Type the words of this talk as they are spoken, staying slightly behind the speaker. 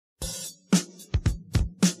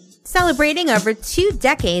Celebrating over 2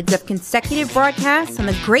 decades of consecutive broadcasts on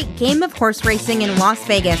the great game of horse racing in Las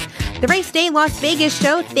Vegas, the Race Day Las Vegas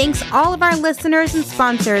show thanks all of our listeners and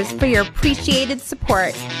sponsors for your appreciated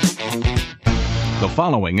support. The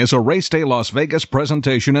following is a Race Day Las Vegas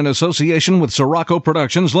presentation in association with Sirocco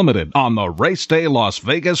Productions Limited on the Race Day Las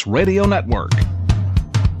Vegas Radio Network.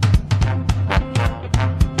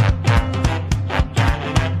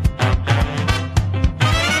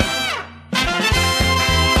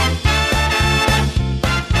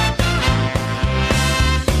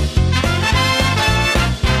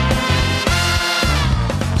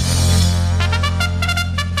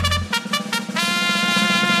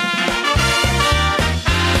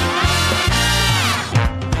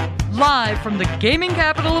 From the gaming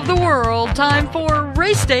capital of the world, time for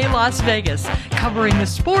Race Day Las Vegas, covering the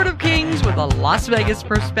sport of kings with a Las Vegas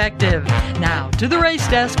perspective. Now to the race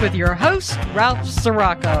desk with your host, Ralph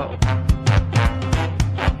Sirocco.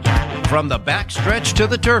 From the backstretch to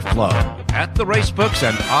the turf club, at the race books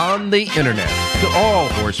and on the internet, to all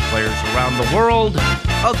horse players around the world,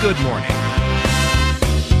 a good morning.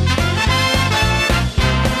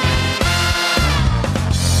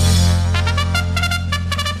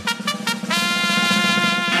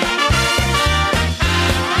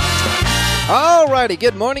 All righty,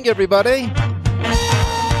 good morning, everybody. Did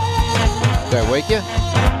I wake you?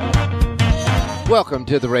 Welcome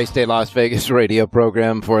to the Race Day Las Vegas radio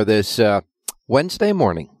program for this Wednesday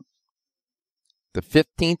morning, the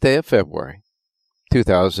 15th day of February,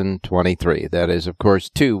 2023. That is, of course,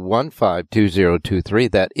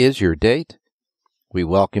 215-2023. That is your date. We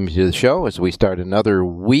welcome you to the show as we start another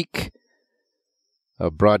week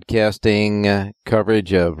of broadcasting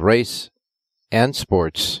coverage of race and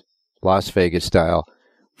sports, Las Vegas style,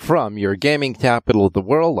 from your gaming capital of the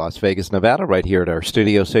world, Las Vegas, Nevada, right here at our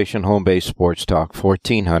studio station, Home Base Sports Talk,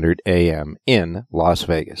 1400 AM in Las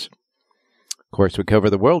Vegas. Of course, we cover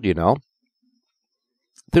the world, you know,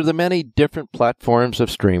 through the many different platforms of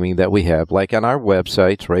streaming that we have, like on our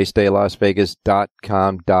websites,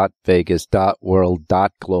 racedaylasvegas.com, .vegas, .world,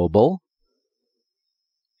 .global.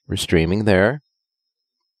 We're streaming there.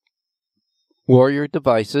 Or your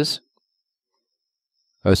devices.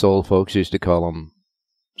 Us old folks used to call them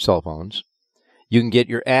cell phones. You can get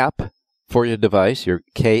your app for your device, your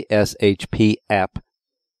KSHP app,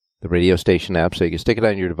 the radio station app, so you can stick it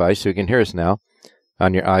on your device so you can hear us now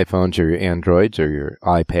on your iPhones or your Androids or your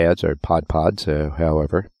iPads or PodPods,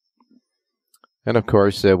 however. And, of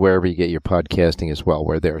course, wherever you get your podcasting as well,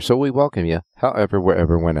 we're there. So we welcome you, however,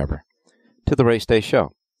 wherever, whenever, to the Race Day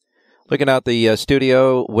Show. Looking out the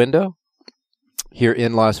studio window, here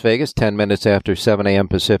in Las Vegas, 10 minutes after 7 a.m.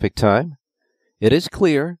 Pacific time. It is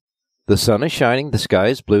clear. The sun is shining, the sky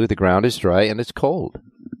is blue, the ground is dry, and it's cold.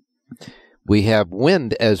 We have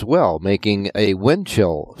wind as well, making a wind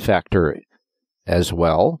chill factor as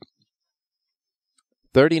well.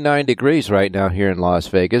 39 degrees right now here in Las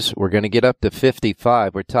Vegas. We're going to get up to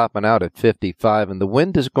 55. We're topping out at 55, and the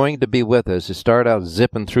wind is going to be with us. It started out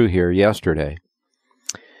zipping through here yesterday.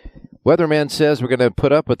 Weatherman says we're going to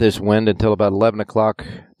put up with this wind until about 11 o'clock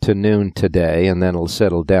to noon today, and then it'll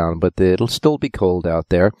settle down, but it'll still be cold out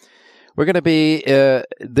there. We're going to be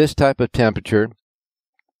this type of temperature,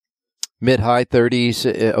 mid-high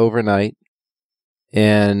 30s overnight,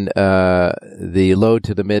 and the low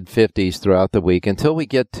to the mid-50s throughout the week until we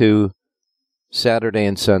get to Saturday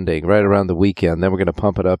and Sunday, right around the weekend. Then we're going to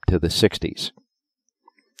pump it up to the 60s.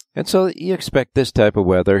 And so you expect this type of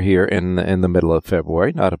weather here in the middle of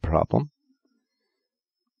February, not a problem.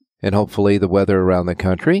 And hopefully the weather around the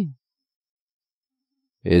country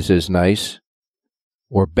is as nice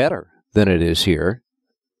or better than it is here.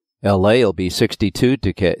 L.A. will be 62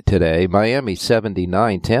 today, Miami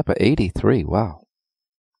 79, Tampa 83, wow.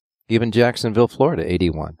 Even Jacksonville, Florida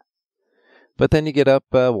 81. But then you get up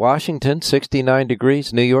Washington 69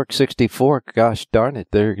 degrees, New York 64, gosh darn it,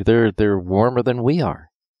 they're warmer than we are.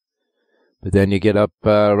 But then you get up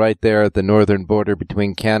right there at the northern border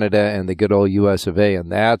between Canada and the good old U.S. of A.,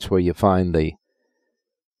 and that's where you find the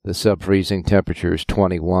sub-freezing temperatures,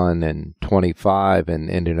 21 and 25 in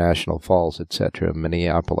International Falls, etc.,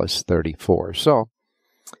 Minneapolis, 34. So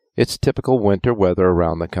it's typical winter weather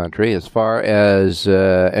around the country. As far as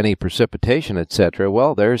any precipitation, etc.,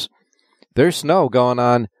 well, there's snow going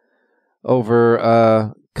on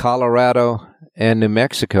over Colorado and New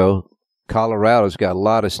Mexico. Colorado's got a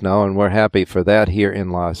lot of snow, and we're happy for that here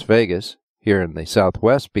in Las Vegas, here in the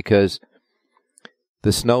Southwest, because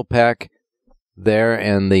the snowpack there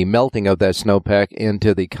and the melting of that snowpack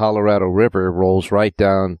into the Colorado River rolls right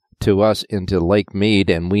down to us into Lake Mead,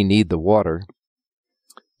 and we need the water.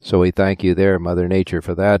 So we thank you there, Mother Nature,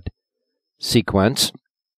 for that sequence.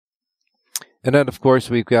 And then, of course,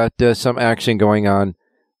 we've got some action going on,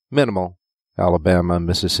 minimal, Alabama,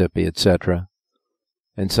 Mississippi, etc.,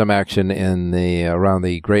 and some action in the around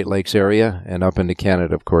the Great Lakes area and up into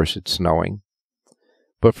Canada. Of course, it's snowing.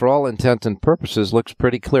 But for all intents and purposes, looks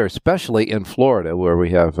pretty clear, especially in Florida, where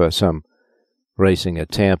we have some racing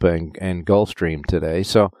at Tampa and Gulfstream today.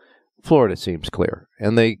 So Florida seems clear,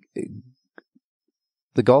 and the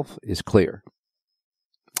Gulf is clear,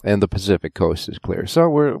 and the Pacific Coast is clear. So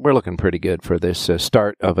we're looking pretty good for this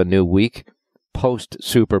start of a new week post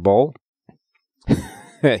Super Bowl.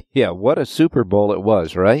 Yeah, what a Super Bowl it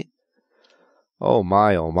was, right? Oh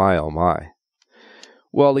my, oh my, oh my.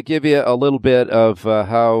 Well, to give you a little bit of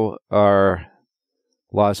how our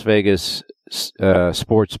Las Vegas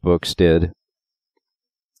sports books did,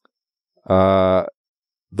 the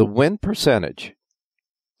win percentage,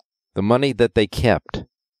 the money that they kept,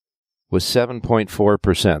 was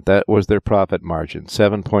 7.4%. That was their profit margin,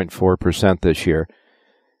 7.4% this year.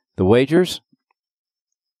 The wagers,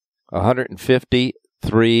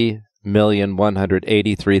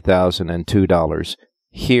 $153,183,002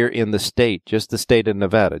 here in the state, just the state of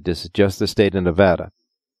Nevada. This is just the state of Nevada.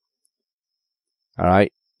 All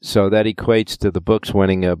right, so that equates to the books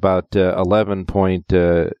winning about almost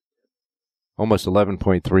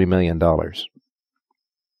 $11.3 million.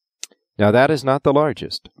 Now, that is not the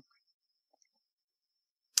largest.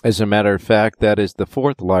 As a matter of fact, that is the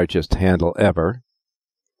fourth largest handle ever.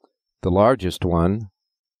 The largest one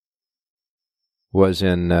was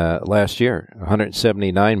in last year,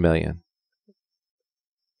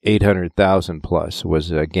 $179,800,000 plus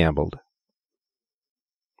was gambled.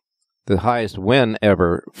 The highest win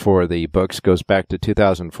ever for the books goes back to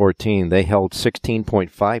 2014. They held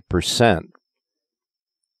 16.5%,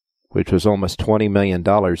 which was almost $20 million of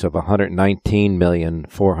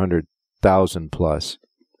 $119,400,000 plus,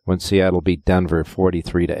 when Seattle beat Denver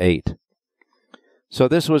 43-8. So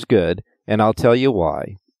this was good, and I'll tell you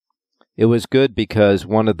why. It was good because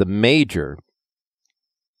one of the major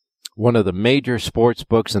sports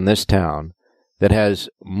books in this town that has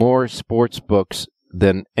more sports books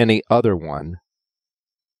than any other one,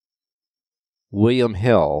 William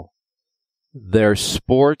Hill, their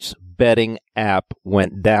sports betting app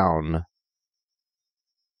went down.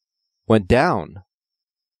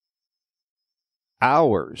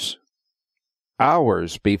 Hours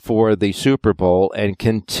before the Super Bowl, and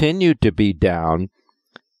continued to be down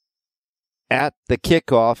at the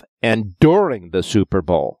kickoff and during the Super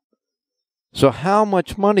Bowl. So how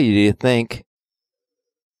much money do you think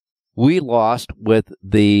we lost with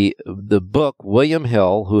the book William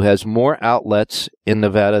Hill, who has more outlets in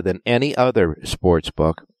Nevada than any other sports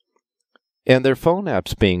book, and their phone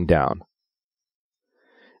apps being down?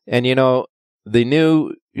 And you know, the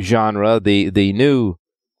new genre, the new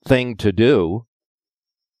thing to do,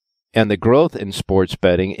 and the growth in sports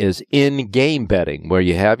betting is in-game betting, where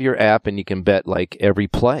you have your app and you can bet like every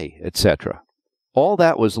play, etc. All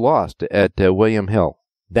that was lost at William Hill,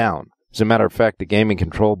 down. As a matter of fact, the Gaming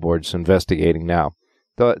Control Board is investigating now.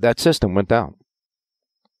 That system went down.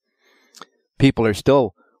 People are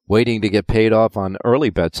still waiting to get paid off on early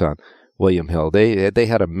bets on William Hill. They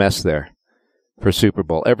had a mess there for Super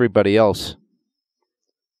Bowl. Everybody else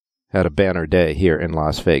had a banner day here in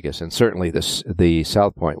Las Vegas, and certainly the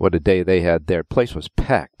South Point, what a day they had there. Place was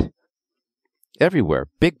packed everywhere.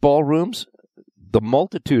 Big ballrooms, the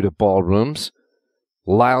multitude of ballrooms,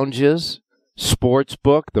 lounges, sports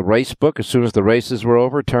book, the race book, as soon as the races were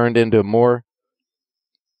over, turned into more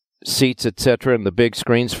seats, etc., and the big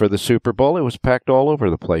screens for the Super Bowl. It was packed all over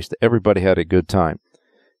the place. Everybody had a good time.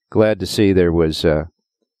 Glad to see there was,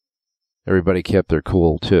 everybody kept their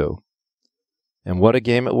cool, too. And what a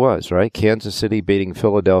game it was, right? Kansas City beating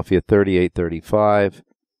Philadelphia 38-35.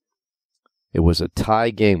 It was a tie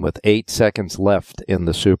game with 8 seconds left in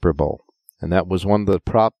the Super Bowl. And that was one of the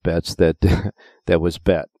prop bets that was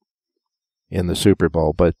bet in the Super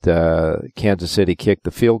Bowl. But Kansas City kicked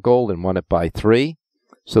the field goal and won it by 3.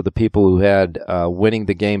 So the people who had winning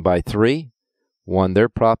the game by 3 won their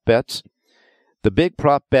prop bets. The big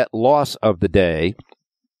prop bet loss of the day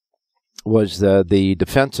was the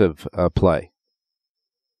defensive play.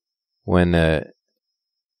 When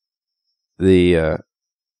Jalen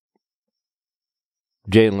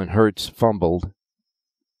Hurts fumbled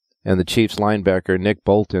and the Chiefs linebacker Nick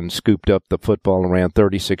Bolton scooped up the football and ran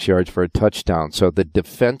 36 yards for a touchdown. So the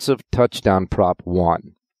defensive touchdown prop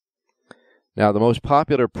won. Now, the most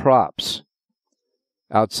popular props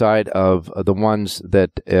outside of the ones that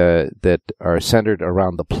are centered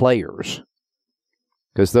around the players,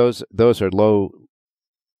 because those are low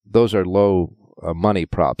money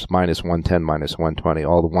props, minus 110, minus 120,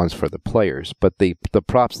 all the ones for the players. But the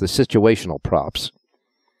props, the situational props,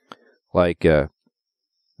 like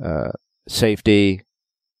safety,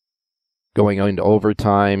 going into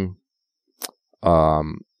overtime,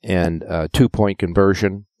 and 2-point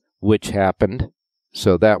conversion, which happened.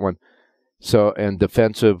 So that one. So, and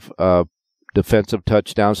defensive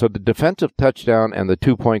touchdown. So the defensive touchdown and the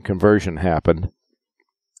 2-point conversion happened,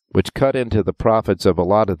 which cut into the profits of a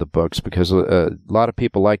lot of the books, because a lot of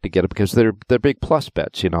people like to get it because they're big plus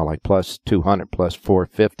bets, like plus 200, plus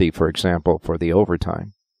 450, for example, for the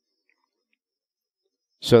overtime.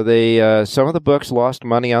 So they some of the books lost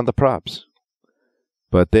money on the props,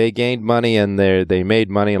 but they gained money, and they made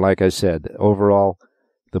money. Like I said, overall,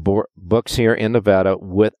 the books here in Nevada,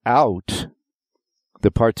 without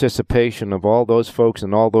the participation of all those folks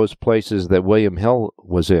in all those places that William Hill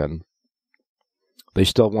was in, they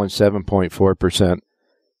still won 7.4%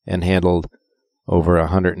 and handled over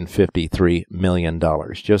 $153 million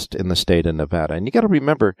just in the state of Nevada. And you got to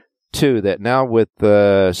remember, too, that now with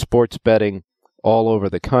sports betting all over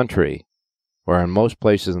the country, or in most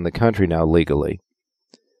places in the country now legally,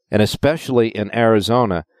 and especially in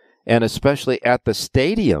Arizona, and especially at the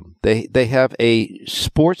stadium, they have a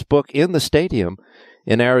sports book in the stadium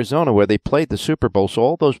in Arizona where they played the Super Bowl. So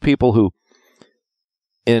all those people who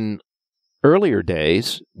in earlier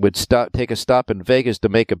days would take a stop in Vegas to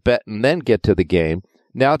make a bet and then get to the game,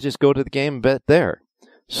 now just go to the game and bet there.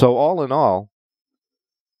 So all in all,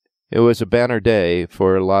 it was a banner day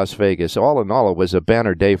for Las Vegas. All in all, it was a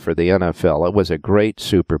banner day for the NFL. It was a great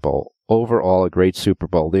Super Bowl. Overall, a great Super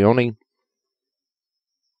Bowl. The only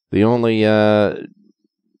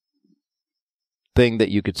thing that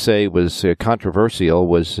you could say was controversial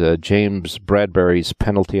was James Bradbury's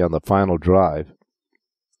penalty on the final drive.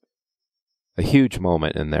 A huge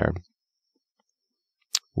moment in there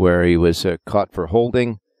where he was caught for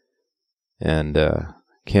holding, and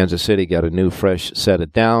Kansas City got a new fresh set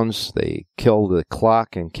of downs. They killed the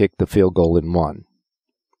clock and kicked the field goal and won.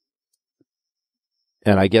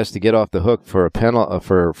 And I guess to get off the hook for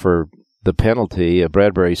for the penalty,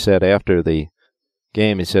 Bradbury said after the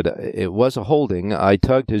game, he said, "It was a holding. I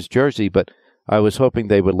tugged his jersey, but I was hoping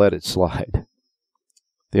they would let it slide."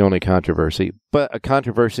 The only controversy, but a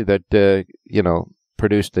controversy that,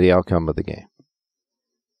 produced the outcome of the game.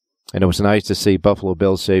 And it was nice to see Buffalo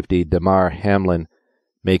Bills safety Damar Hamlin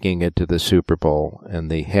making it to the Super Bowl and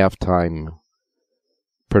the halftime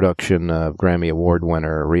production of Grammy Award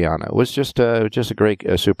winner Rihanna. It was just a great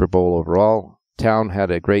Super Bowl overall. Town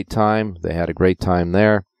had a great time. They had a great time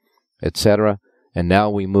there, etc. And now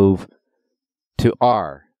we move to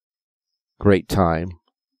our great time,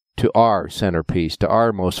 to our centerpiece, to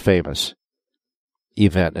our most famous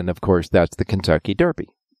event. And, of course, that's the Kentucky Derby.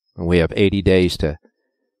 And we have 80 days to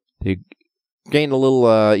gain a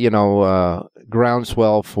little,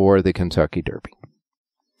 groundswell for the Kentucky Derby.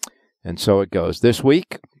 And so it goes. This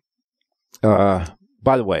week, by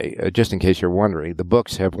the way, just in case you're wondering, the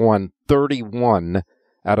books have won 31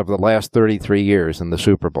 out of the last 33 years in the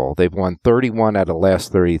Super Bowl. They've won 31 out of the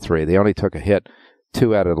last 33. They only took a hit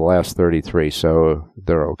 2 out of the last 33, so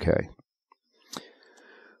they're okay.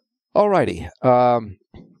 All righty.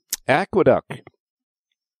 Aqueduct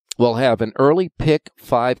will have an early pick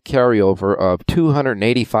 5 carryover of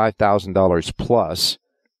 $285,000 plus,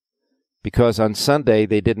 because on Sunday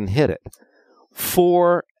they didn't hit it.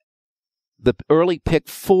 For the early pick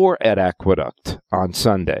 4 at Aqueduct on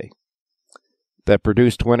Sunday, that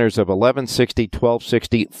produced winners of $11.60,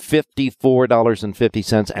 $12.60,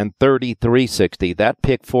 $54.50, and $33.60. That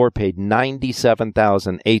pick 4 paid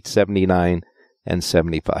 $97,879 and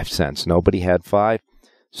 75 cents. Nobody had 5,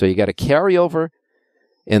 so you got a carryover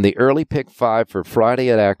in the early pick 5 for Friday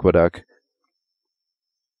at Aqueduct.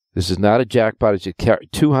 This is not a jackpot; it's a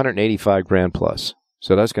 $285,000 plus.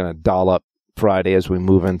 So that's going to doll up Friday as we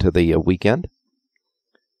move into the weekend.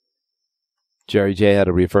 Jerry J had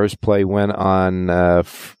a reverse play win on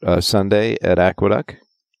Sunday at Aqueduct.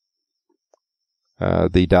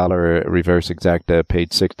 The dollar reverse exacta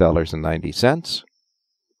paid $6.90.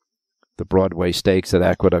 The Broadway Stakes at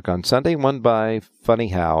Aqueduct on Sunday won by Funny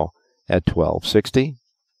How at $12.60.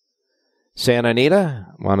 Santa Anita,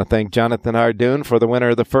 want to thank Jonathan Hardoon for the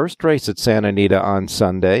winner of the first race at Santa Anita on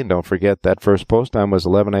Sunday. And don't forget that first post time was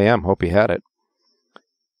 11 a.m. Hope you had it.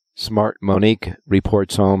 Smart Monique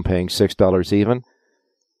reports home paying $6 even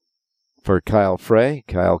for Kyle Frey.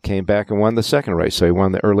 Kyle came back and won the second race, so he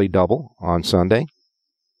won the early double on Sunday.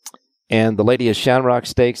 And the Lady of Shamrock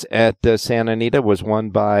Stakes at Santa Anita was won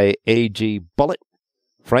by A.G. Bullet.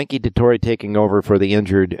 Frankie Dettori taking over for the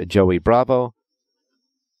injured Joey Bravo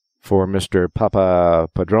for Mr. Papa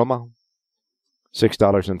Padroma.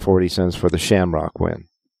 $6.40 for the Shamrock win,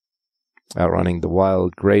 outrunning the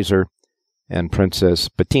Wild Grazer and Princess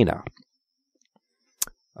Bettina.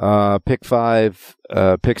 Pick 5,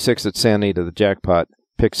 pick 6 at Santa Anita, the jackpot.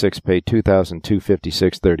 Pick 6 paid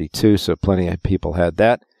 $2,256.32, so plenty of people had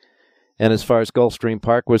that. And as far as Gulfstream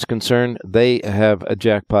Park was concerned, they have a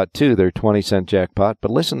jackpot too, their 20-cent jackpot.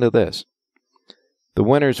 But listen to this. The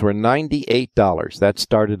winners were $98. That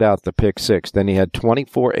started out the pick 6. Then you had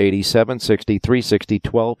 $24.80, $7.60, $3.60,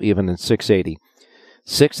 $12 even, and $6.80.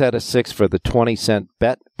 6 out of 6 for the 20-cent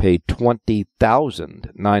bet paid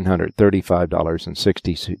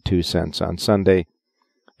 $20,935.62 on Sunday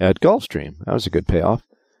at Gulfstream. That was a good payoff.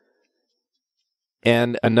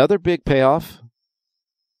 And another big payoff,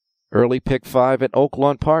 early pick 5 at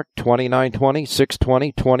Oaklawn Park, $29.20,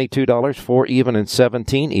 $6.20, $22, 4 even, and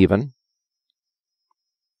 17 even.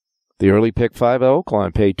 The early pick 5 at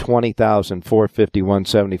Oaklawn paid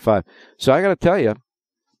 $20,451.75. So I got to tell you,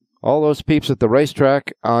 all those peeps at the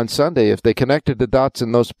racetrack on Sunday, if they connected the dots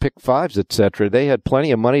in those pick 5s, etc., they had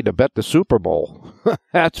plenty of money to bet the Super Bowl.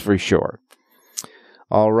 That's for sure.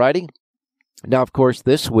 All righty. Now, of course,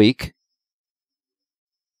 this week,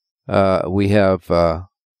 we have a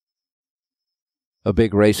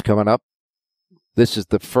big race coming up. This is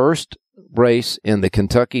the first race in the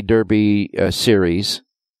Kentucky Derby series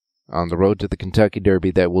on the road to the Kentucky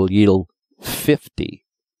Derby that will yield 50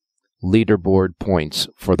 leaderboard points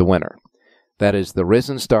for the winner. That is the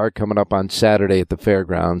Risen Star coming up on Saturday at the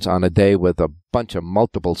fairgrounds on a day with a bunch of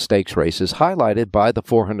multiple stakes races, highlighted by the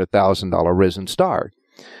 $400,000 Risen Star,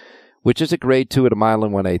 which is a grade 2 at a mile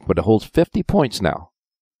and 1/8, but it holds 50 points now.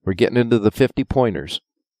 We're getting into the 50-pointers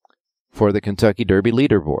for the Kentucky Derby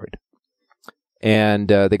leaderboard. And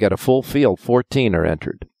they got a full field. 14 are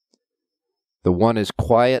entered. The 1 is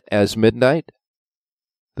Quiet as Midnight.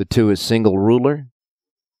 The 2 is Single Ruler.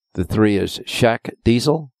 The 3 is Shack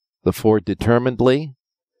Diesel. The 4, Determinedly.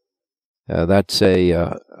 That's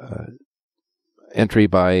a entry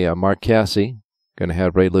by Mark Casse. Going to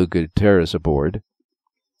have Ray Lou Gutierrez aboard.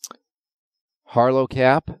 Harlow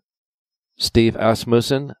Cap, Steve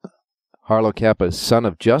Asmussen. Harlow Cap is Son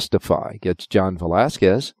of Justify, gets John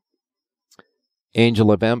Velasquez.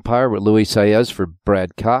 Angel of Empire with Luis Saez for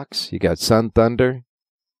Brad Cox. You got Sun Thunder.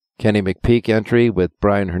 Kenny McPeak entry with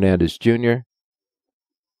Brian Hernandez Jr.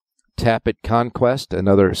 Tappet Conquest,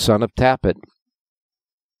 another son of Tappet.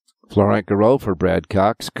 Florent Garreau for Brad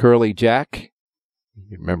Cox. Curly Jack.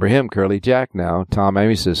 You remember him, Curly Jack now. Tom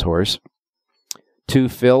Amos's horse. 2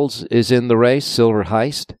 Phils is in the race. Silver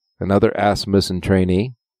Heist, another Asmussen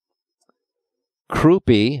trainee.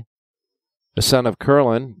 Croupy, the son of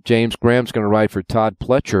Curlin. James Graham's going to ride for Todd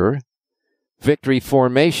Pletcher. Victory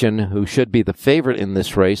Formation, who should be the favorite in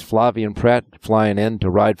this race. Flavian Pratt flying in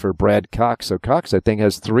to ride for Brad Cox. So Cox, I think,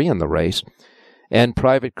 has 3 in the race. And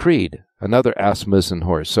Private Creed, another Asmussen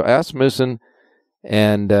horse. So Asmussen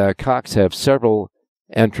and Cox have several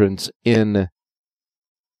entrants in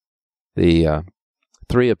the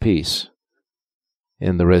 3 apiece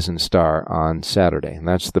in the Risen Star on Saturday. And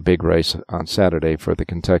that's the big race on Saturday for the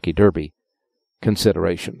Kentucky Derby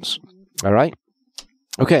considerations. All right?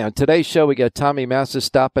 Okay, on today's show, we got Tommy Massa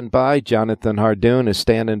stopping by. Jonathan Hardoon is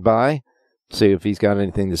standing by. See if he's got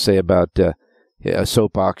anything to say about a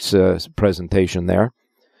soapbox presentation there.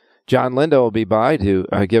 John Lindo will be by to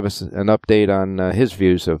give us an update on his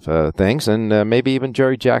views of things, and maybe even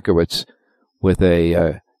Jerry Jackowitz with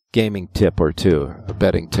a gaming tip or 2, a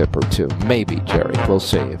betting tip or 2. Maybe Jerry. We'll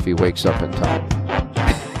see if he wakes up in time.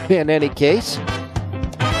 In any case,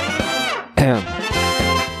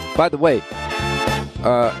 by the way,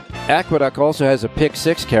 Aqueduct also has a pick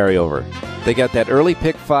 6 carryover. They got that early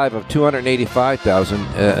pick 5 of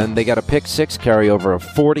 $285,000, and they got a pick 6 carryover of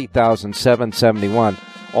 $40,771.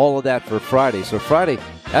 All of that for Friday. So Friday,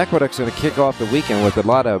 Aqueduct's going to kick off the weekend with a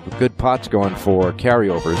lot of good pots going for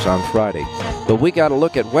carryovers on Friday. But we got to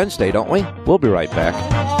look at Wednesday, don't we? We'll be right back.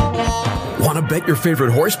 Want to bet your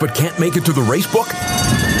favorite horse but can't make it to the racebook?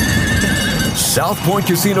 South Point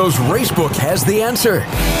Casino's Racebook has the answer.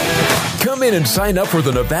 Come in and sign up for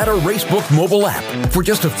the Nevada Racebook mobile app. For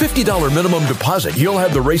just a $50 minimum deposit, you'll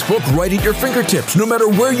have the Racebook right at your fingertips, no matter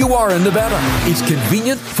where you are in Nevada. It's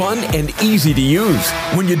convenient, fun, and easy to use.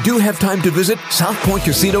 When you do have time to visit, South Point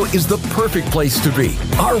Casino is the perfect place to be.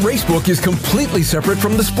 Our Racebook is completely separate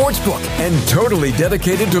from the Sportsbook and totally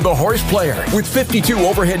dedicated to the horse player. With 52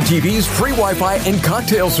 overhead TVs, free Wi-Fi, and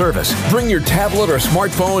cocktail service. Bring your tablet or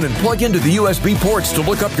smartphone and plug into the USB ports to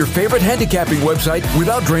look up your favorite handicapping website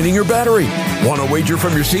without draining your battery. Want to wager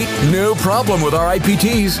from your seat? No problem with our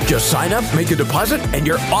IPTs. Just sign up, make a deposit, and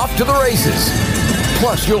you're off to the races.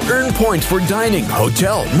 Plus, you'll earn points for dining,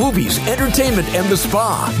 hotel, movies, entertainment, and the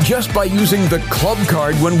spa just by using the club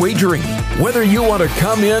card when wagering. Whether you want to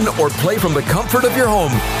come in or play from the comfort of your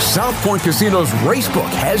home, South Point Casino's Racebook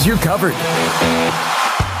has you covered.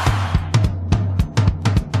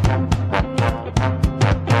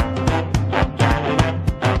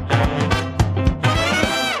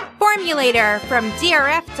 Formulator from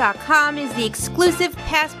DRF.com is the exclusive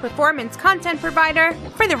past performance content provider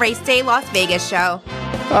for the Race Day Las Vegas show.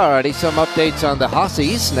 Alrighty, some updates on the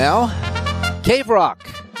Hossies now. Cave Rock,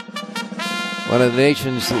 one of the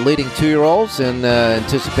nation's leading 2-year-olds and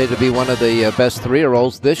anticipated to be one of the best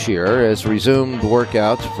 3-year-olds this year, has resumed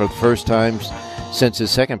workouts for the first time since his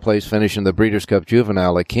second place finish in the Breeders' Cup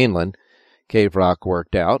Juvenile at Keeneland. Cave Rock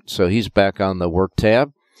worked out, so he's back on the work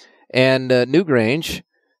tab. And Newgrange,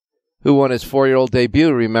 who won his 4-year-old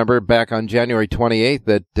debut, remember, back on January 28th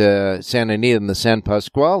at Santa Anita in the San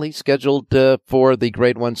Pasqual. He's scheduled for the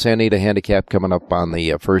Grade 1 Santa Anita Handicap coming up on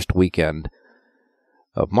the first weekend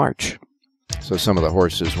of March. So some of the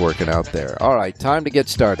horses working out there. All right, time to get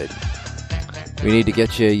started. We need to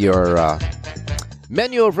get you your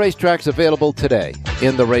menu of racetracks available today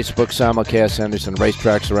in the Racebook simulcast centers and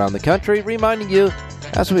racetracks around the country, reminding you,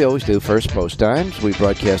 as we always do, first post times. We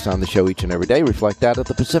broadcast on the show each and every day, reflect that at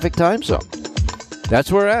the Pacific time zone.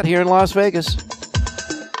 That's where we're at here in Las Vegas.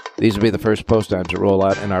 These will be the first post times that roll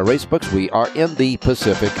out in our race books. We are in the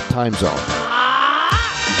Pacific time zone.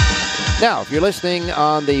 Now, if you're listening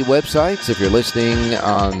on the websites, if you're listening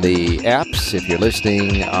on the apps, if you're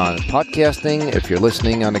listening on podcasting, if you're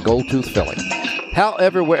listening on the Gold Tooth filling,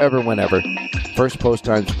 however, wherever, whenever, first post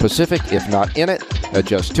times Pacific. If not in it,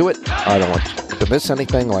 adjust to it. I don't want to miss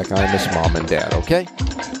anything like I miss Mom and Dad, okay?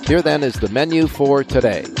 Here then is the menu for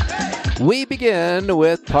today. We begin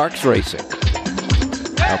with Parx Racing.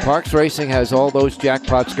 Now, Parx Racing has all those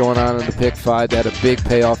jackpots going on in the Pick 5. They had a big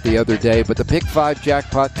payoff the other day, but the Pick 5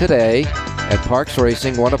 jackpot today at Parx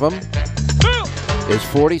Racing, one of them is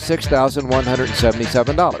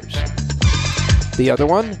 $46,177. The other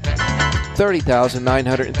one,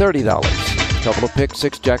 $30,930. A couple of Pick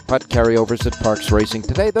 6 jackpot carryovers at Parx Racing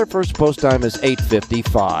today. Their first post time is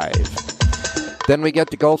 8:55. Then we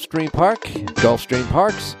get to Gulfstream Park. Gulfstream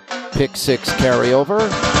Park's Pick 6 carryover.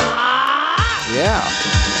 Yeah.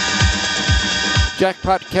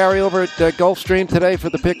 Jackpot carryover at Gulfstream today for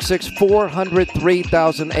the Pick 6,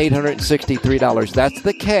 $403,863. That's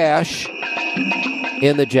the cash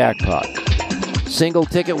in the jackpot. Single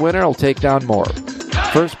ticket winner will take down more.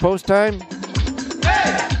 First post time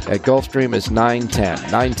at Gulfstream is 9:10.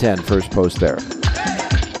 9:10 first post there.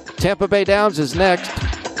 Tampa Bay Downs is next.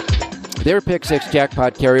 Their Pick 6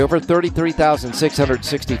 jackpot carryover,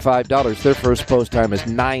 $33,665. Their first post time is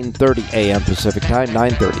 9:30 a.m. Pacific time,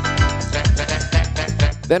 9:30.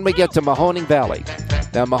 Then we get to Mahoning Valley.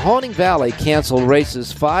 Now, Mahoning Valley canceled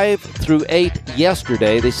races 5 through 8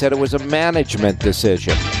 yesterday. They said it was a management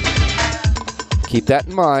decision. Keep that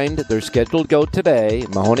in mind. They're scheduled to go today,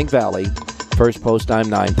 Mahoning Valley. First post time,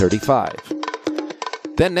 9:35.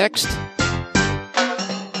 Then next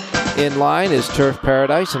in line is Turf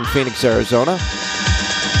Paradise in Phoenix, Arizona,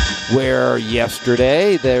 where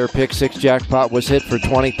yesterday their Pick 6 jackpot was hit for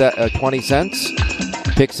 20 cents.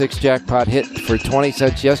 Pick 6 jackpot hit for 20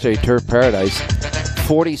 cents yesterday, Turf Paradise.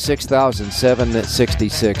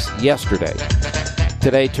 $46,766 yesterday.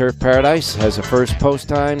 Today, Turf Paradise has a first post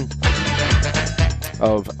time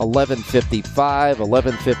of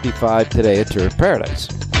 11:55 today at Turf Paradise.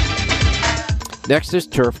 Next is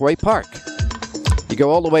Turfway Park. You go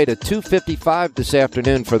all the way to 2:55 this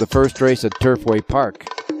afternoon for the first race at Turfway Park.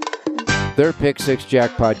 Their Pick 6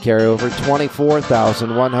 jackpot carryover,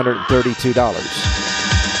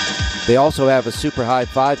 $24,132. They also have a Super High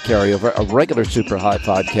 5 carryover, a regular Super High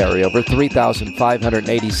 5 carryover,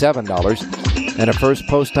 $3,587, and a first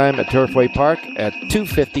post time at Turfway Park at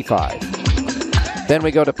 2:55. Then we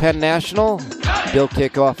go to Penn National. They'll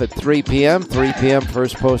kick off at 3 p.m. 3 p.m.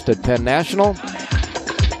 first post at Penn National.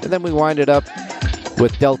 And then we wind it up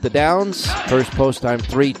with Delta Downs. First post time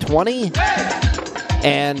 3:20.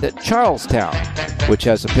 And Charlestown, which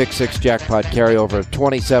has a Pick 6 jackpot carryover of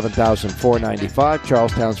 $27,495.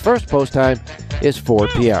 Charlestown's first post time is 4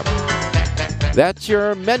 p.m. That's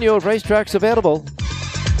your menu of racetracks available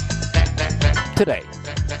today.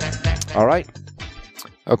 All right.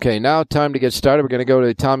 Okay, now time to get started. We're going to go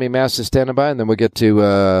to Tommy Massa standing by, and then we'll get to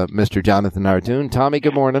Mr. Jonathan Artoon. Tommy,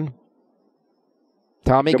 good morning.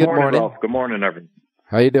 Tommy, good morning. Ralph. Good morning, everyone.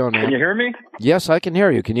 How you doing, man? Can you hear me? Yes, I can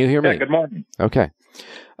hear you. Can you hear me? Yeah, good morning. Okay.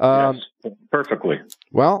 Yes, perfectly.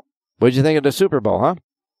 Well, what did you think of the Super Bowl, huh?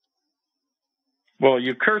 Well,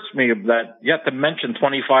 you cursed me that you have to mention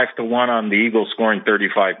 25-1 on the Eagles scoring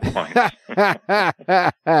 35 points.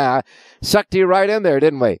 Sucked you right in there,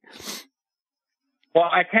 didn't we? Well,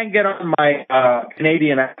 I can't get on my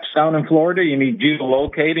Canadian app down in Florida. You need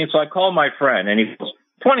geolocating. So I call my friend, and he goes,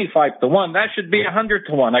 25-1. That should be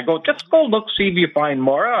 100-1. I go, just go look, see if you find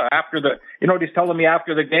more. After the, you know what he's telling me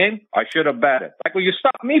after the game? I should have bet it. I go, you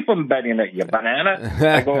stopped me from betting it, you banana.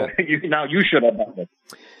 I go, now you should have bet it.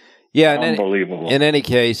 Yeah, unbelievable. In any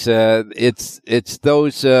case, it's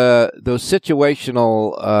those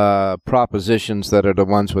situational propositions that are the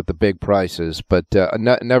ones with the big prices. But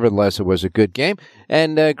nevertheless, it was a good game,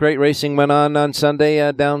 and great racing went on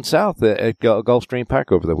Sunday down south at Gulfstream Park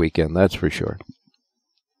over the weekend. That's for sure.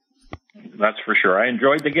 That's for sure. I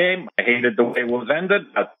enjoyed the game. I hated the way it was ended,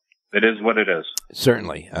 but it is what it is.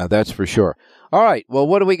 Certainly, that's for sure. All right. Well,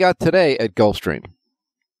 what do we got today at Gulfstream?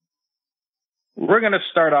 We're going to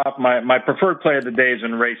start off. My preferred play of the day is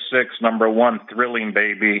in race 6, number 1, Thrilling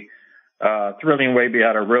Baby. Thrilling Baby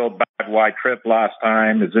had a real bad wide trip last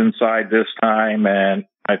time, is inside this time, and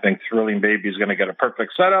I think Thrilling Baby is going to get a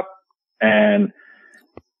perfect setup. And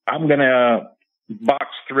I'm going to box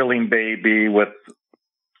Thrilling Baby with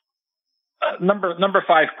number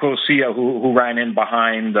 5, Cosia, who ran in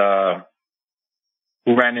behind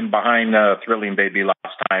Thrilling Baby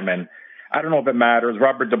last time. And I don't know if it matters.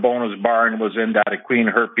 Robert DeBono's barn was in that Queen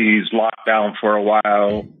Herpes lockdown for a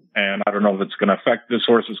while, and I don't know if it's going to affect this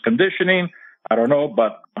horse's conditioning. I don't know,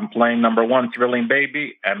 but I'm playing number 1, Thrilling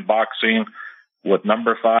Baby, and boxing with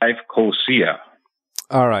number 5, Cosia.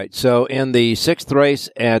 All right. So in the 6th race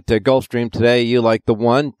at Gulfstream today, you like the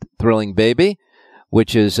 1, Thrilling Baby,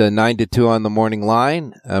 which is 9-2 on the morning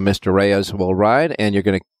line. Mr. Reyes will ride, and you're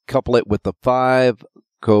going to couple it with the 5,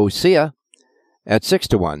 Cosia, at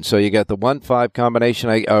 6-1. So you got the 1-5 combination.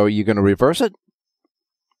 Are you going to reverse it?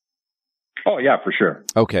 Oh, yeah, for sure.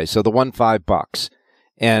 Okay, so the 1-5 box.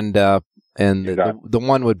 And the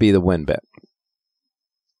 1 would be the win bet.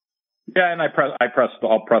 Yeah, and I'll press the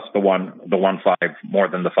 1-5 more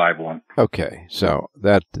than the 5-1. Okay, so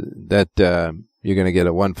that you're going to get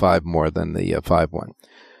a 1-5 more than the 5-1.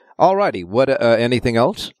 All righty. What anything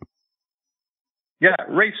else? Yeah,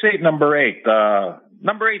 race 8, number 8.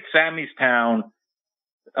 Number 8, Sammy's Town.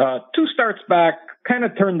 2 starts back, kind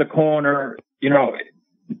of turned the corner. You know,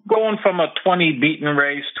 going from a 20 beaten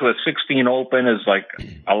race to a 16 open is like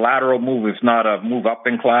a lateral move, if not a move up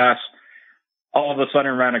in class. All of a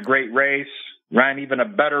sudden ran a great race, ran even a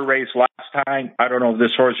better race last time. I don't know if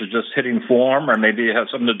this horse is just hitting form or maybe it has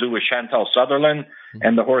something to do with Chantal Sutherland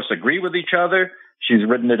and the horse agree with each other. She's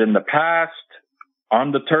ridden it in the past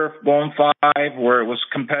on the turf going 5 where it was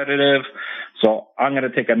competitive. So I'm going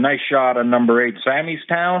to take a nice shot on number 8, Sammy's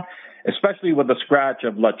Town, especially with the scratch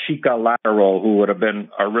of La Chica Lateral, who would have been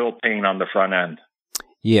a real pain on the front end.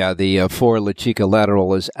 Yeah, the 4 La Chica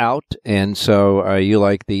Lateral is out, and so you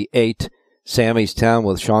like the 8 Sammy's Town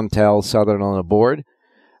with Chantal Southern on the board.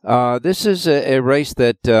 This is a race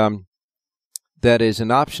that is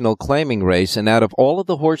an optional claiming race, and out of all of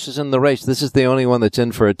the horses in the race, this is the only one that's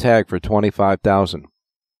in for a tag for $25,000.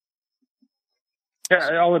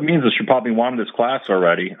 Yeah, all it means is she probably won this class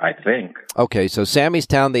already, I think. Okay, so Sammy's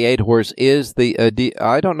Town, the 8 horse, is the.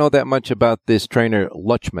 I don't know that much about this trainer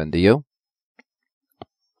Lutchman. Do you?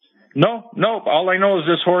 No. All I know is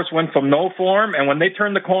this horse went from no form, and when they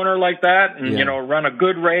turn the corner like that and, run a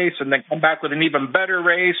good race and then come back with an even better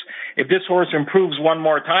race, if this horse improves one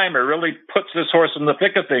more time, it really puts this horse in the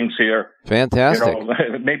thick of things here. Fantastic.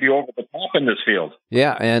 Maybe over the top in this field.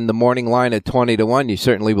 Yeah, and the morning line at 20-1, you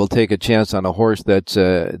certainly will take a chance on a horse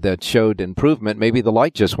that showed improvement. Maybe the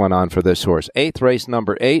light just went on for this horse. 8th race,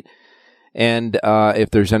 number 8. And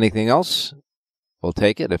if there's anything else, we'll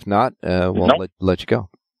take it. If not, we'll let you go.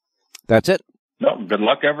 That's it. No, good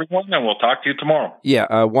luck, everyone, and we'll talk to you tomorrow.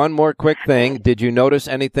 Yeah, one more quick thing. Did you notice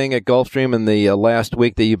anything at Gulfstream in the last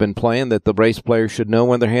week that you've been playing that the race players should know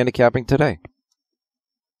when they're handicapping today?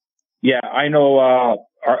 Yeah, I know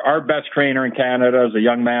our best trainer in Canada is a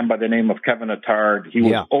young man by the name of Kevin Attard. He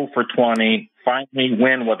was 0 for 20, finally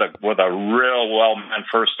win with a real well-man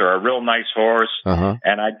firster, a real nice horse. Uh-huh.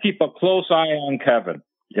 And I keep a close eye on Kevin.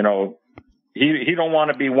 You know, he don't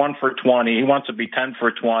want to be 1 for 20. He wants to be 10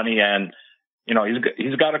 for 20. And, you know,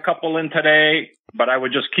 he's got a couple in today, but I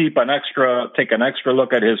would just take an extra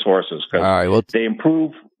look at his horses because they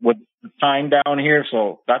improve with time down here.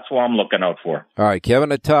 So that's what I'm looking out for. All right. Kevin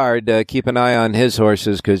Attard, keep an eye on his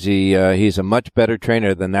horses because he's a much better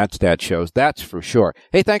trainer than that stat shows. That's for sure.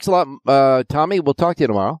 Hey, thanks a lot, Tommy. We'll talk to you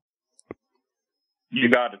tomorrow. You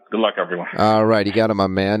got it. Good luck, everyone. All right. You got it, my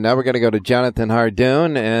man. Now we're going to go to Jonathan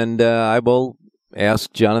Hardoon, and I will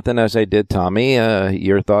ask Jonathan, as I did Tommy,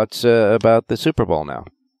 your thoughts about the Super Bowl now.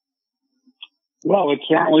 Well, it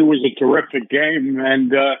certainly was a terrific game,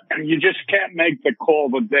 and you just can't make the call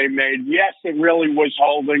that they made. Yes, it really was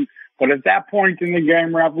holding, but at that point in the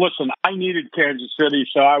game, Ralph, listen, I needed Kansas City,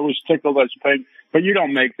 so I was tickled as pink, but you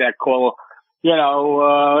don't make that call. You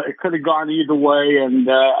know, it could have gone either way, and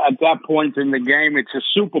at that point in the game, it's a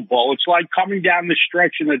Super Bowl. It's like coming down the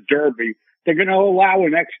stretch in a derby. They're going to allow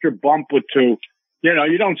an extra bump or two. You know,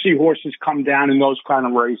 you don't see horses come down in those kind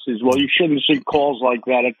of races. Well, you shouldn't see calls like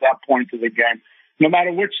that at that point of the game, no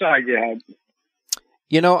matter which side you had.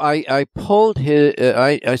 You know, I pulled his.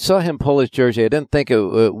 I saw him pull his jersey. I didn't think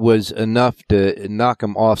it was enough to knock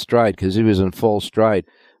him off stride because he was in full stride.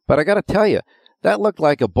 But I got to tell you, that looked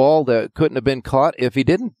like a ball that couldn't have been caught if he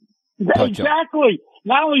didn't touch him. Exactly.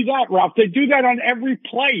 Not only that, Ralph, they do that on every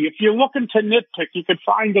play. If you're looking to nitpick, you could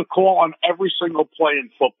find a call on every single play in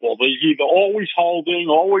football. There's either always holding,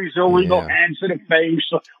 always illegal, hands to the face,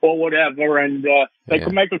 or whatever, and they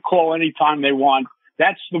can make a call anytime they want.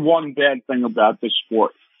 That's the one bad thing about this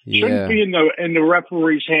sport. Shouldn't be in the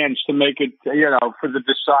referee's hands to make it, you know, for the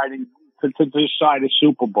deciding to decide a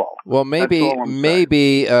Super Bowl. Well, maybe the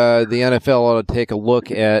NFL ought to take a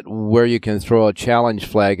look at where you can throw a challenge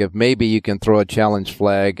flag. If maybe you can throw a challenge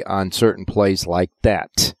flag on certain plays like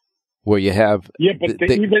that, where you have but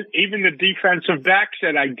even the defensive back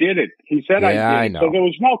said I did it. He said I did I it. know. So there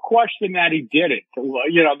was no question that he did it.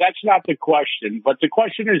 You know, that's not the question. But the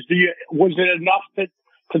question is, was it enough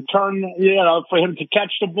to turn, you know, for him to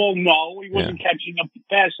catch the ball? No, he wasn't catching up the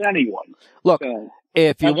pass anyway. Look.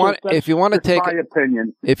 If you want to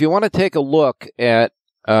take a look at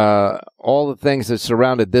all the things that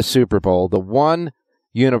surrounded this Super Bowl, the one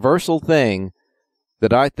universal thing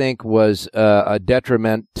that I think was a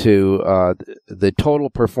detriment to the total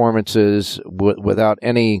performances without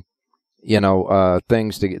any,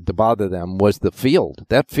 things to bother them was the field.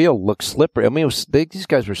 That field looked slippery. I mean, these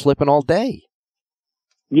guys were slipping all day.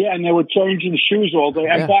 Yeah, and they were changing shoes all day.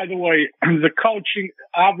 And by the way, the coaching,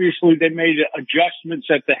 obviously they made adjustments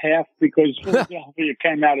at the half because Philadelphia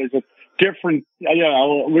came out as a different,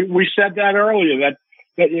 we said that earlier,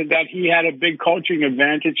 that he had a big coaching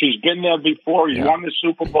advantage. He's been there before. He's won the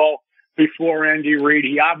Super Bowl before Andy Reid.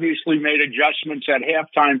 He obviously made adjustments at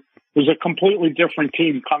halftime. It was a completely different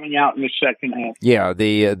team coming out in the second half. Yeah,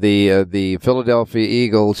 the Philadelphia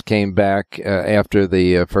Eagles came back after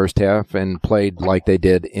the first half and played like they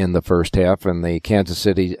did in the first half, and the Kansas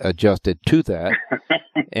City adjusted to that.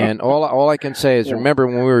 And all I can say is, remember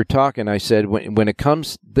when we were talking, I said when it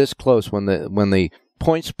comes this close, when the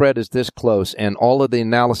point spread is this close, and all of the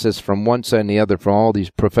analysis from one side and the other from all these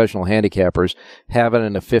professional handicappers have it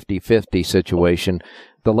in a 50-50 situation,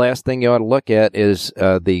 the last thing you ought to look at is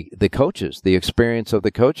the coaches, the experience of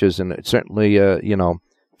the coaches, and it certainly,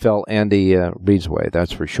 fell Andy Reid's way,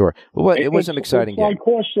 that's for sure. But it was an exciting game.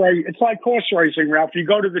 It's like horse racing, Ralph. You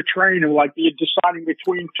go to the trainer, like you're deciding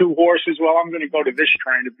between two horses. Well, I'm going to go to this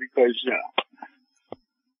trainer because,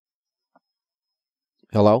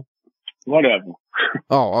 Hello? Whatever.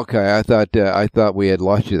 Oh, okay. I thought we had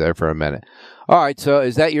lost you there for a minute. All right. So,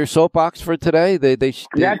 is that your soapbox for today? That's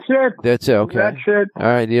it. That's it. Okay. That's it. All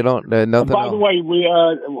right. You don't nothing. By the way, we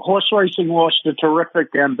horse racing lost a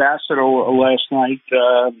terrific ambassador last night.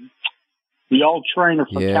 The old trainer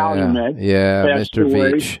for Calumet. Yeah, Mr.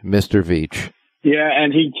 Veach. Mr. Veach. Yeah,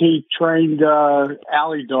 and he trained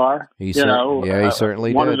Alydar. He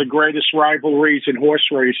certainly did. One of the greatest rivalries in horse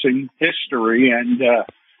racing history, and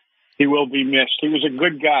he will be missed. He was a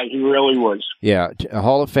good guy. He really was. Yeah, a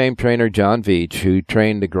Hall of Fame trainer, John Veach, who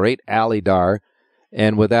trained the great Alydar,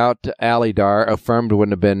 and without Alydar, Affirmed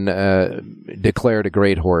wouldn't have been declared a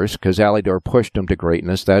great horse because Alydar pushed him to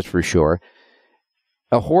greatness, that's for sure.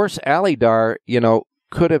 A horse, Alydar,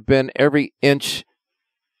 could have been every inch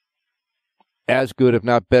as good, if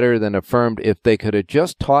not better, than Affirmed if they could have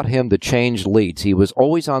just taught him to change leads. He was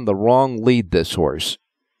always on the wrong lead, this horse,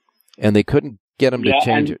 and they couldn't get him to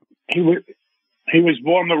change it. He was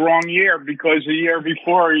born the wrong year because the year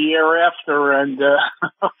before, a year after, and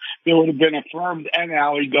it would have been Affirmed and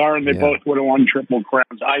Alydar, and they both would have won Triple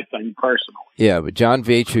Crowns, I think, personally. Yeah, but John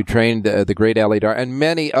Veach, who trained the great Alydar, and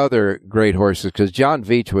many other great horses, because John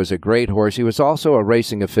Veach was a great horse. He was also a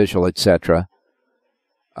racing official, etc.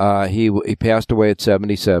 He passed away at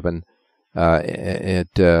 77 in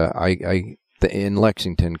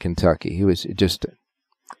Lexington, Kentucky. He was just...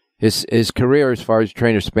 His career as far as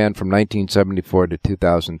trainer spanned from 1974 to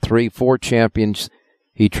 2003. 4 champions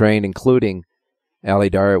he trained, including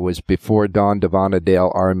Alydar. It was before Dawn, Devonna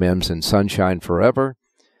Dale, R. Mims, and Sunshine Forever.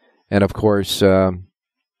 And, of course,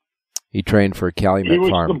 He trained for Calumet He was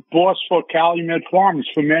Farm. the boss for Calumet Farms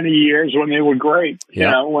for many years when they were great. Yeah.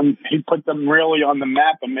 You know, when he put them really on the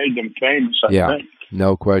map and made them famous, I think.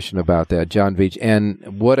 No question about that, John Veach.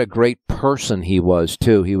 And what a great person he was,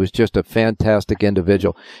 too. He was just a fantastic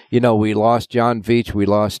individual. You know, we lost John Veach. We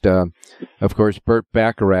lost, of course, Burt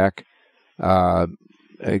Bacharach, last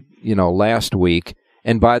week.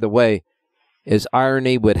 And by the way, as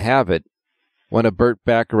irony would have it, one of Burt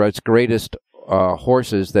Bacharach's greatest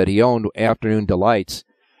horses that he owned, Afternoon Delights,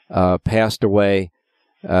 passed away.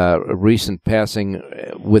 A recent passing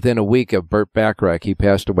within a week of Burt Bacharach. He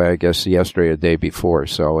passed away, I guess, yesterday or the day before.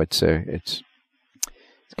 So it's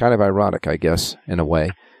kind of ironic, I guess, in a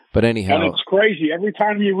way. But anyhow, and it's crazy. Every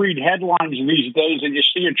time you read headlines these days and you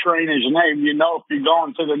see a trainer's name, you know if you're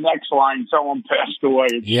going to the next line, someone passed away.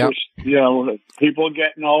 It's just, people are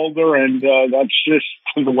getting older, and that's just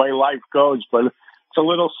the way life goes. But it's a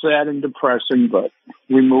little sad and depressing, but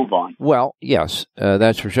we move on. Well, yes,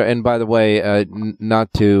 that's for sure. And by the way,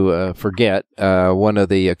 not to forget, one of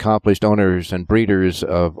the accomplished owners and breeders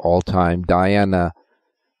of all time, Diana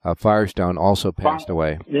Firestone, also passed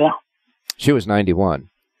away. Yeah. She was 91,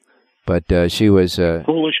 but she was...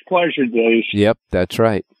 Foolish pleasure days. Yep, that's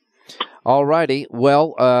right. All righty.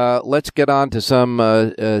 Well, let's get on to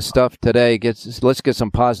some stuff today. Let's get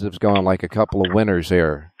some positives going, like a couple of winners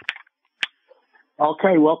here.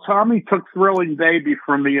 Okay, well, Tommy took Thrilling Baby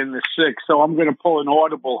from me in the 6th, so I'm going to pull an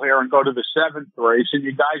audible here and go to the 7th race. And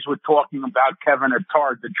you guys were talking about Kevin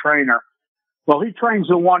Attard, the trainer. Well, he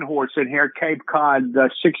trains a one horse in here, Cape Cod,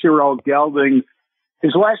 the 6-year-old gelding.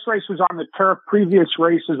 His last race was on the turf. Previous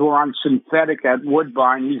races were on synthetic at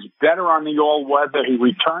Woodbine. He's better on the all-weather. He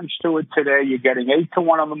returns to it today. You're getting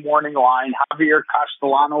 8-1 on the morning line. Javier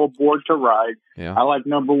Castellano aboard to ride. Yeah. I like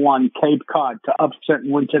number 1, Cape Cod, to upset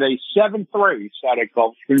and win today's 7th race at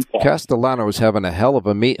Gulfstream Park. Castellano was having a hell of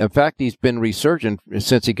a meet. In fact, he's been resurgent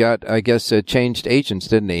since he got, I guess, changed agents,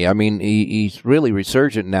 didn't he? I mean, he's really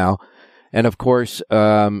resurgent now. And, of course,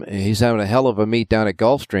 he's having a hell of a meet down at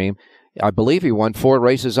Gulfstream. I believe he won 4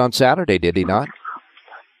 races on Saturday, did he not?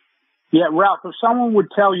 Yeah, Ralph, if someone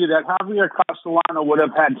would tell you that Javier Castellano would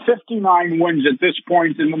have had 59 wins at this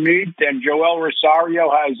point in the meet, and Joel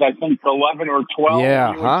Rosario has, I think, 11 or 12,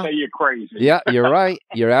 you would say you're crazy. Yeah, you're right.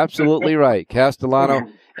 You're absolutely right. Castellano,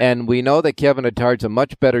 and we know that Kevin Attard's a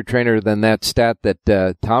much better trainer than that stat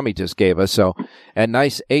that Tommy just gave us. So a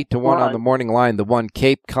nice 8-1 on the morning line, the one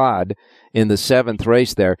Cape Cod in the 7th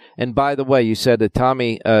race there. And by the way, you said that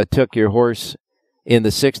Tommy took your horse in the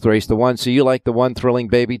 6th race, the one. So you like the one Thrilling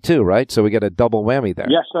Baby too, right? So we got a double whammy there.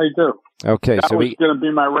 Yes, I do. Okay, that was going to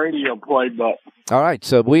be my radio play, but all right.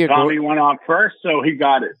 So Tommy went on first, so he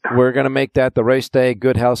got it. We're going to make that the race day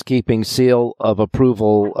good housekeeping seal of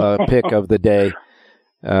approval pick of the day.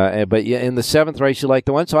 But yeah, in the 7th race, you like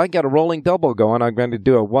the one. So I got a rolling double going. I'm going to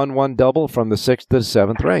do a 1-1 double from the 6th to the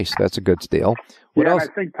 7th race. That's a good steal. What else? I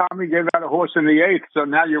think Tommy gave out a horse in the 8th, so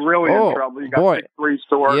now you're really in trouble. You got pick 3s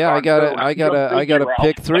to work on. Yeah, I got a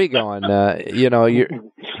pick 3 going.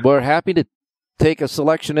 We're happy to take a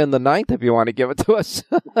selection in the 9th if you want to give it to us.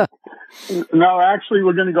 No, actually,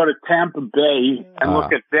 we're going to go to Tampa Bay and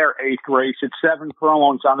look at their 8th race. It's 7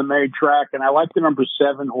 furlongs on the main track, and I like the number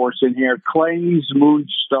 7 horse in here, Clay's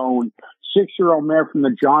Moonstone, 6-year-old mare from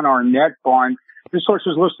the John Arnett barn. This horse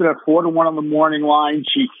is listed at 4-1 on the morning line.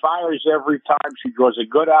 She fires every time. She draws a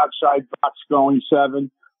good outside box going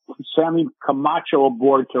 7. Sammy Camacho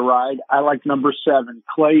aboard to ride. I like number 7,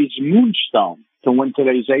 Clay's Moonstone, to win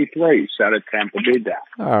today's 8th race out of Tampa Bay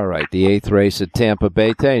Down. All right, the 8th race at Tampa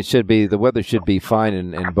Bay. The weather should be fine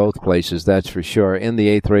in both places, that's for sure. In the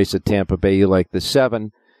 8th race at Tampa Bay, you like the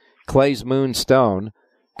 7, Clay's Moonstone.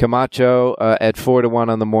 Camacho at 4-1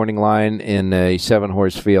 on the morning line in a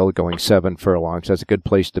 7-horse field, going 7 furlongs. That's a good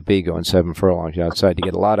place to be, going 7 furlongs outside. You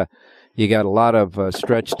got a lot of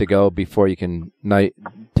stretch to go before you can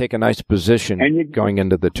take a nice position going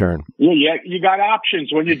into the turn. Yeah, you got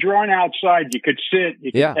options. When you're drawing outside, you could sit,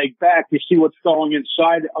 you can take back, you see what's going on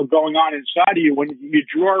inside of you. When you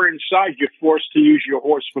draw inside, you're forced to use your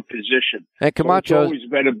horse for position. And Camacho, so it's always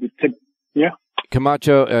better to,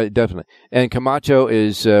 Camacho, definitely. And Camacho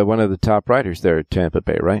is one of the top riders there at Tampa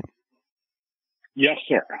Bay, right? Yes,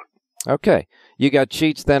 sir. Okay. You got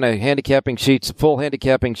sheets then, full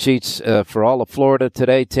handicapping sheets for all of Florida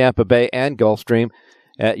today, Tampa Bay and Gulfstream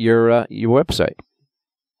at your website.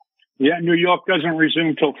 Yeah, New York doesn't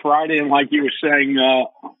resume till Friday, and like you were saying,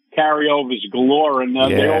 carryovers galore, and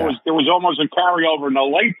there was almost a carryover in the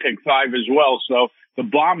late pick 5 as well, so the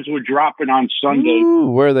bombs were dropping on Sunday.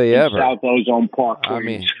 Ooh, were they ever? South Ozone Park. I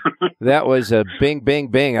mean, that was a bing, bing,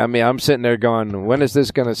 bing. I mean, I'm sitting there going, when is this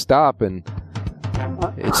going to stop? And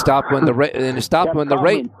It stopped when the stopped when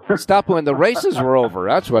the races were over.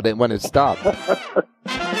 That's when it stopped.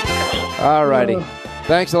 All righty.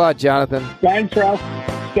 Thanks a lot, Jonathan. Thanks, Ralph.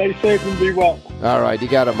 Stay safe and be well. All right, you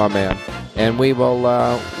got it, my man. And we will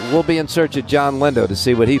we'll be in search of John Lindo to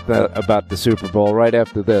see what he thought about the Super Bowl right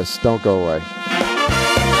after this. Don't go away.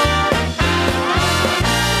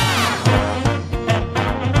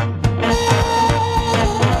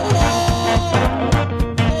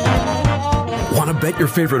 Want to bet your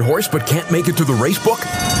favorite horse but can't make it to the racebook?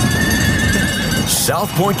 South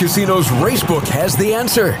Point Casino's Racebook has the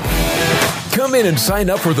answer. Come in and sign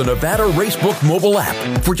up for the Nevada Racebook mobile app.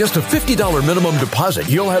 For just a $50 minimum deposit,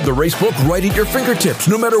 you'll have the Racebook right at your fingertips,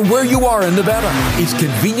 no matter where you are in Nevada. It's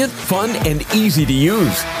convenient, fun, and easy to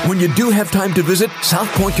use. When you do have time to visit, South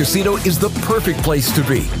Point Casino is the perfect place to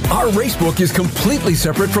be. Our Racebook is completely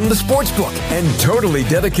separate from the sportsbook and totally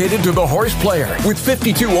dedicated to the horse player. With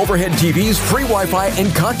 52 overhead TVs, free Wi-Fi,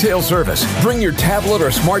 and cocktail service. Bring your tablet or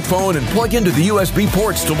smartphone and plug into the USB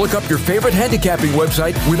ports to look up your favorite handicapping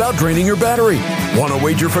website without draining your battery. Want to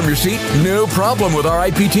wager from your seat? No problem with our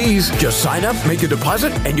IPTs. Just sign up, make a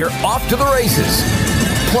deposit, and you're off to the races.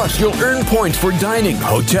 Plus, you'll earn points for dining,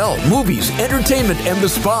 hotel, movies, entertainment, and the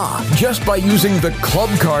spa just by using the club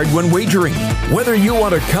card when wagering. Whether you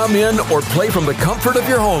want to come in or play from the comfort of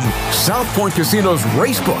your home, South Point Casino's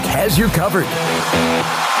Racebook has you covered.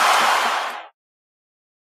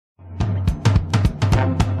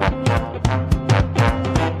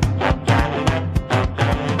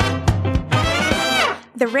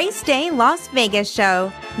 The Race Day Las Vegas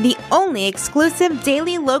Show, the only exclusive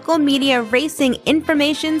daily local media racing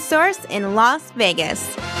information source in Las Vegas.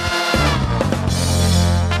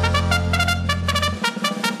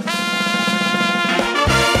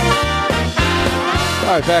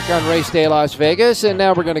 All right, back on Race Day Las Vegas, and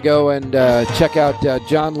now we're going to go and check out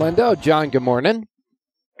John Lindo. John, good morning.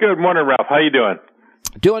 Good morning, Ralph. How you doing?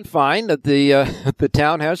 Doing fine. The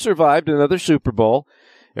town has survived another Super Bowl.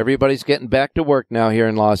 Everybody's getting back to work now here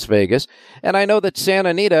in Las Vegas. And I know that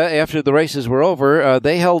Santa Anita, after the races were over,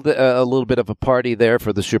 they held a little bit of a party there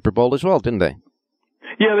for the Super Bowl as well, didn't they?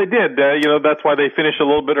 Yeah, they did. That's why they finished a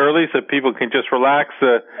little bit early so people can just relax,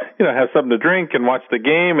 have something to drink and watch the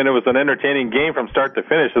game. And it was an entertaining game from start to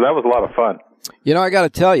finish, so that was a lot of fun. I got to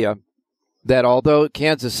tell you that although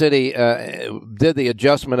Kansas City did the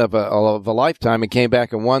adjustment of a lifetime and came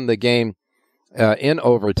back and won the game in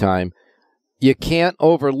overtime, you can't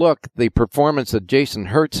overlook the performance that Jason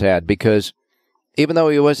Hurts had, because even though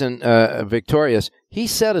he wasn't victorious, he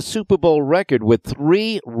set a Super Bowl record with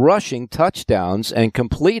 3 rushing touchdowns and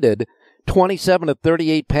completed 27 of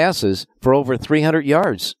 38 passes for over 300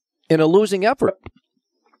 yards in a losing effort.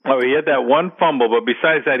 Oh, he had that one fumble, but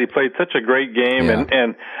besides that, he played such a great game. Yeah.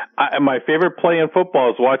 And my favorite play in football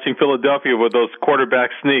is watching Philadelphia with those quarterback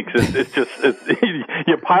sneaks. It's just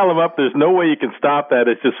you pile them up. There's no way you can stop that.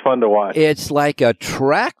 It's just fun to watch. It's like a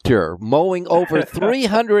tractor mowing over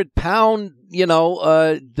 300-pound,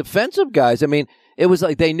 defensive guys. I mean, it was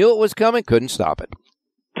like they knew it was coming, couldn't stop it.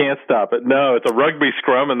 Can't stop it. No, it's a rugby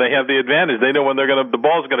scrum, and they have the advantage. They know when the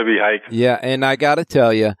ball's going to be hiked. Yeah, and I got to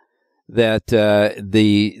tell you that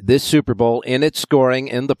this Super Bowl, in its scoring,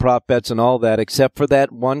 in the prop bets and all that, except for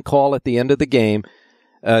that one call at the end of the game,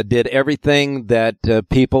 did everything that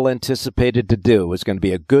people anticipated to do. It was going to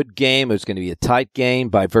be a good game. It was going to be a tight game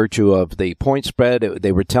by virtue of the point spread.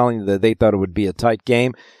 They were telling that they thought it would be a tight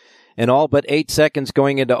game. And all but 8 seconds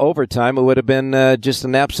going into overtime, it would have been just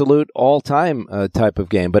an absolute all-time type of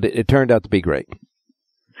game. But it turned out to be great.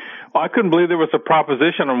 Well, I couldn't believe there was a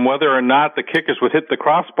proposition on whether or not the kickers would hit the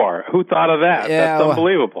crossbar. Who thought of that? Yeah, that's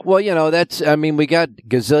unbelievable. Well, we got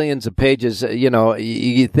gazillions of pages.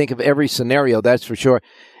 You think of every scenario, that's for sure.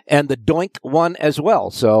 And the doink one as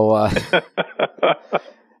well. So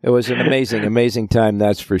it was an amazing time,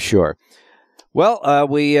 that's for sure. Well,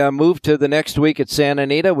 we moved to the next week at Santa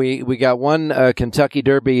Anita. We got one Kentucky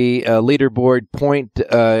Derby leaderboard point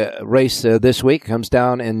race this week. It comes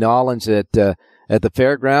down in New Orleans at the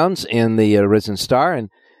fairgrounds in the Risen Star.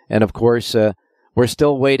 And of course, we're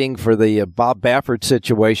still waiting for the Bob Baffert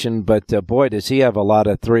situation. But boy, does he have a lot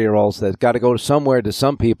of 3-year-olds that got to go somewhere to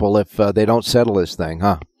some people if they don't settle this thing,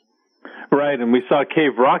 huh? Right, and we saw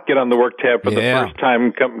Cave Rock get on the work tab for the first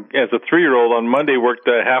time as a 3-year-old on Monday, worked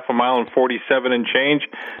a half a mile and 47 and change.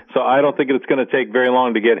 So I don't think it's going to take very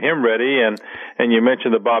long to get him ready. And you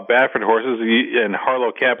mentioned the Bob Baffert horses and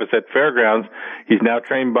Harlow Campus at Fairgrounds. He's now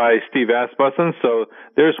trained by Steve Asmussen, so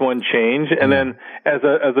there's one change. And then as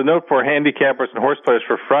a note for handicappers and horse players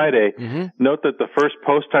for Friday, note that the first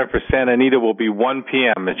post time for Santa Anita will be 1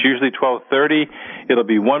 p.m. It's usually 12:30. It'll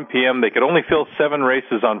be 1 p.m. They could only fill 7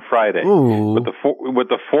 races on Friday. Ooh. with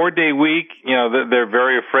the 4-day week, they're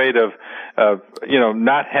very afraid of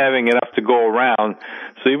not having enough to go around.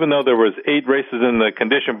 So even though there was 8 races in the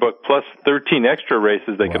condition book plus 13 extra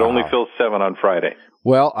races, they could only fill 7 on Friday.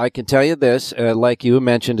 Well, I can tell you this, like you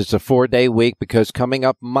mentioned, it's a 4-day week because coming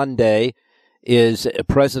up Monday is a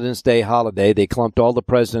President's Day holiday. They clumped all the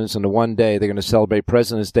presidents into one day. They're going to celebrate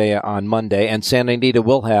President's Day on Monday, and Santa Anita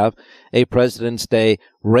will have a President's Day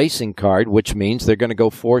racing card, which means they're going to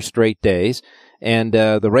go 4 straight days. And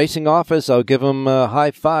the racing office, I'll give them a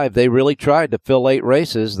high five. They really tried to fill 8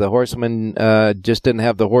 races. The horsemen just didn't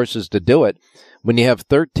have the horses to do it. When you have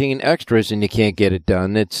 13 extras and you can't get it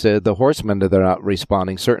done, it's the horsemen that are not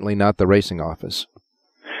responding, certainly not the racing office.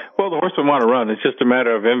 Well, the horsemen want to run. It's just a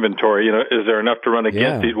matter of inventory. Is there enough to run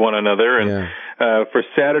against one another? And for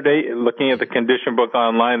Saturday, looking at the condition book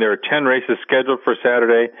online, there are 10 races scheduled for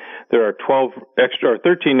Saturday. There are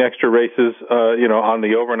 13 extra races, on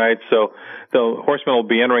the overnight. So the horsemen will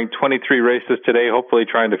be entering 23 races today, hopefully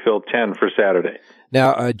trying to fill 10 for Saturday.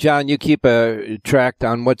 Now, John, you keep a track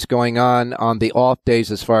on what's going on the off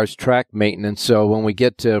days as far as track maintenance. So when we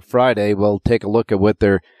get to Friday, we'll take a look at what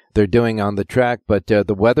they're doing on the track. But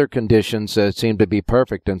the weather conditions seem to be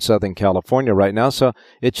perfect in Southern California right now, so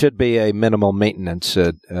it should be a minimal maintenance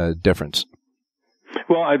difference.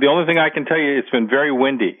 Well, the only thing I can tell you, it's been very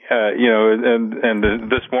windy, and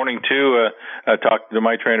this morning too, I talked to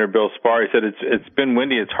my trainer, Bill Spar. He said it's been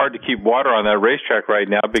windy. It's hard to keep water on that racetrack right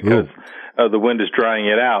now because the wind is drying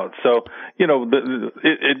it out. So,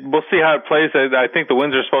 we'll see how it plays. I think the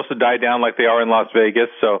winds are supposed to die down like they are in Las Vegas,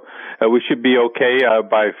 so we should be okay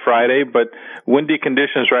by Friday, but windy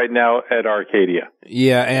conditions right now at Arcadia.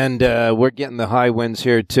 Yeah, and we're getting the high winds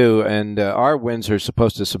here too, and our winds are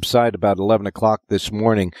supposed to subside about 11 o'clock this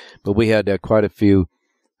morning, but we had quite a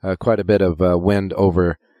bit of wind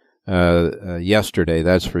over yesterday,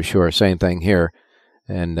 that's for sure. Same thing here.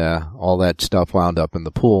 And all that stuff wound up in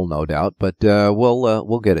the pool, no doubt. But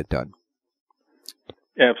we'll get it done.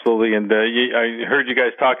 Absolutely. And I heard you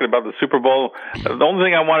guys talking about the Super Bowl. The only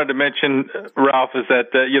thing I wanted to mention, Ralph, is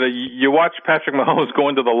that you watch Patrick Mahomes go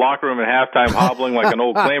into the locker room at halftime hobbling like an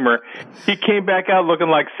old claimer. He came back out looking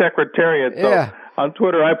like Secretariat. So yeah. On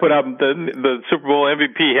Twitter, I put up the Super Bowl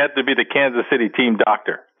MVP had to be the Kansas City team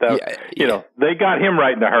doctor. They got him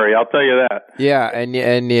right in a hurry. I'll tell you that. Yeah, and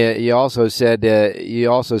you also said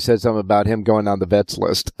something about him going on the vets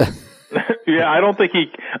list. Yeah, I don't think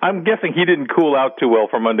I'm guessing he didn't cool out too well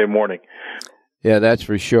for Monday morning. Yeah, that's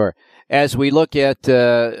for sure. As we look at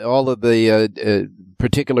all of the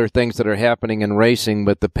particular things that are happening in racing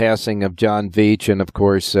with the passing of John Veach and, of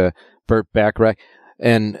course, Burt Bacharach,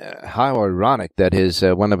 and how ironic that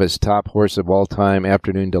one of his top horse of all time,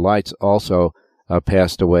 Afternoon Delights, also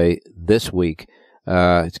passed away this week.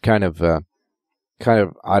 It's kind of I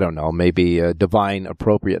don't know, maybe divine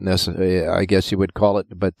appropriateness, I guess you would call it.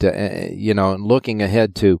 But looking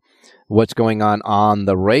ahead to what's going on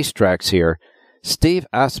the racetracks here, Steve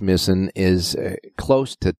Asmussen is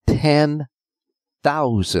close to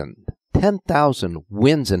 10,000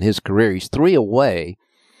 wins in his career. He's 3 away.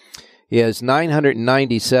 He has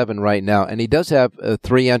 997 right now, and he does have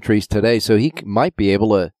 3 entries today, so he might be able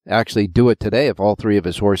to actually do it today if all 3 of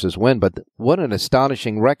his horses win. But what an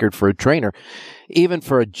astonishing record for a trainer. Even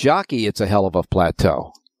for a jockey, it's a hell of a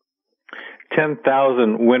plateau.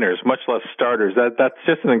 10,000 winners, much less starters. That's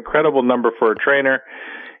just an incredible number for a trainer.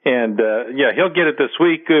 And, he'll get it this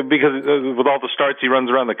week because with all the starts he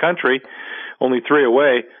runs around the country, only 3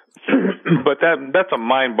 away. But that's a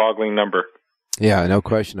mind-boggling number. Yeah, no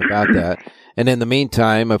question about that. And in the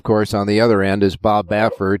meantime, of course, on the other end is Bob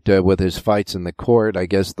Baffert with his fights in the court. I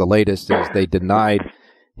guess the latest is they denied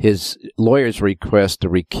his lawyer's request to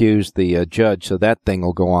recuse the judge, so that thing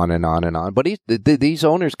will go on and on and on. But these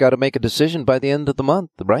owners got to make a decision by the end of the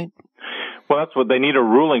month, right? Well, that's what they need, a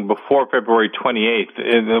ruling before February 28th.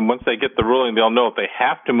 And then once they get the ruling, they'll know if they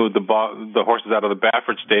have to move the horses out of the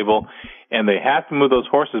Baffert stable, and they have to move those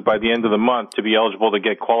horses by the end of the month to be eligible to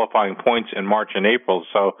get qualifying points in March and April.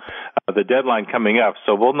 So the deadline coming up.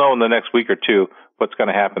 So we'll know in the next week or two what's going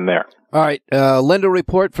to happen there. All right. Linda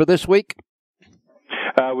report for this week.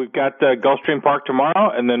 We've got Gulfstream Park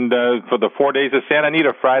tomorrow, and then for the 4 days of Santa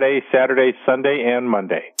Anita, Friday, Saturday, Sunday, and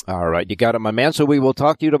Monday. All right. You got it, my man. So we will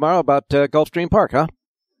talk to you tomorrow about Gulfstream Park, huh?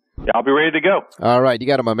 Yeah, I'll be ready to go. All right. You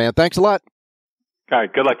got it, my man. Thanks a lot. All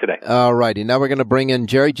right. Good luck today. All righty. Now we're going to bring in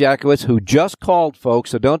Jerry Jackowitz, who just called, folks.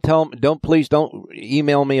 So please don't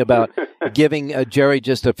email me about giving Jerry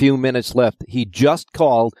just a few minutes left. He just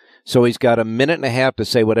called, so he's got a minute and a half to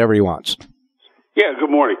say whatever he wants. Yeah, good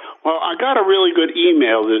morning. Well, I got a really good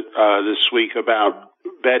email this week about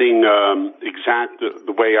betting exact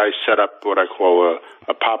the way I set up what I call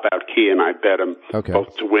a pop-out key, and I bet them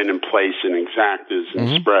both to win and place and exactas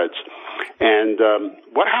and spreads. And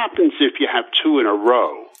what happens if you have two in a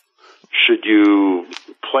row? Should you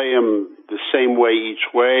play them the same way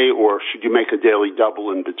each way, or should you make a daily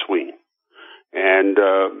double in between? And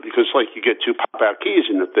because, like, you get two pop-out keys,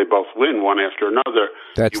 and if they both win one after another,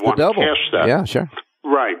 that's you want to cash that. Yeah, sure.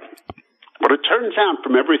 Right. But it turns out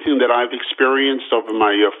from everything that I've experienced over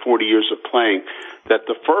my 40 years of playing that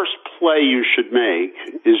the first play you should make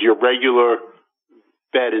is your regular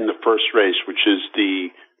bet in the first race, which is the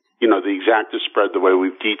exacta spread the way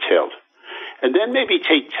we've detailed. And then maybe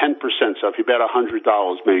take 10%. So if you bet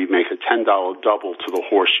 $100, maybe make a $10 double to the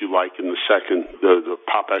horse you like in the second, the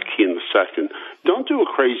pop-out key in the second. Don't do a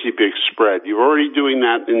crazy big spread. You're already doing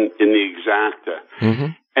that in the exacta.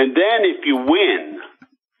 And then if you win,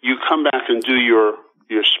 you come back and do your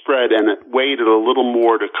spread and weight it a little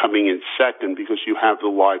more to coming in second because you have the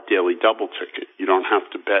live daily double ticket. You don't have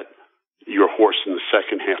to bet your horse in the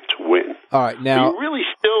second half to win. All right, now you really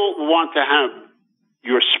still want to have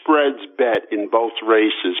your spreads bet in both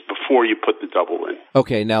races before you put the double in.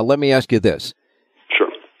 Okay, now let me ask you this. Sure.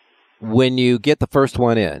 When you get the first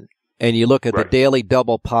one in and you look at the daily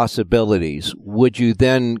double possibilities, would you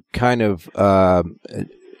then kind of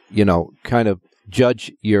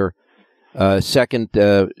judge your second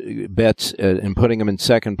bets and putting them in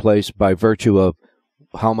second place by virtue of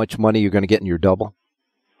how much money you're going to get in your double?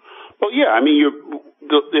 Well, yeah. I mean,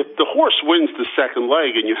 if the horse wins the second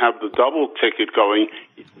leg and you have the double ticket going,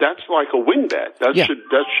 that's like a win bet. That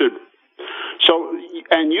should. So,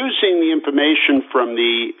 and using the information from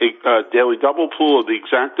the daily double pool or the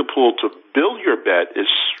exacta pool to build your bet is,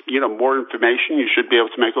 more information. You should be able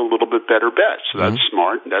to make a little bit better bet. So that's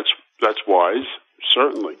smart. That's wise,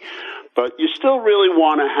 certainly. But you still really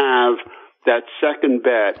want to have that second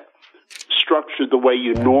bet structured the way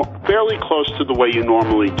fairly close to the way you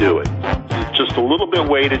normally do it. It's just a little bit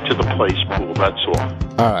weighted to the place pool, that's all.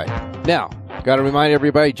 All right. Now, got to remind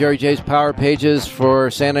everybody, Jerry J's Power Pages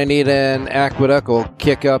for Santa Anita and Aqueduct will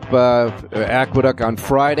kick up Aqueduct on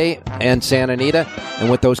Friday and Santa Anita. And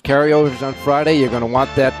with those carryovers on Friday, you're going to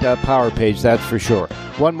want that Power Page, that's for sure.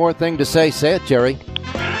 One more thing to say. Say it, Jerry.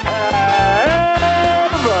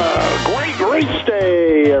 Have a great race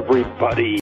day, everybody.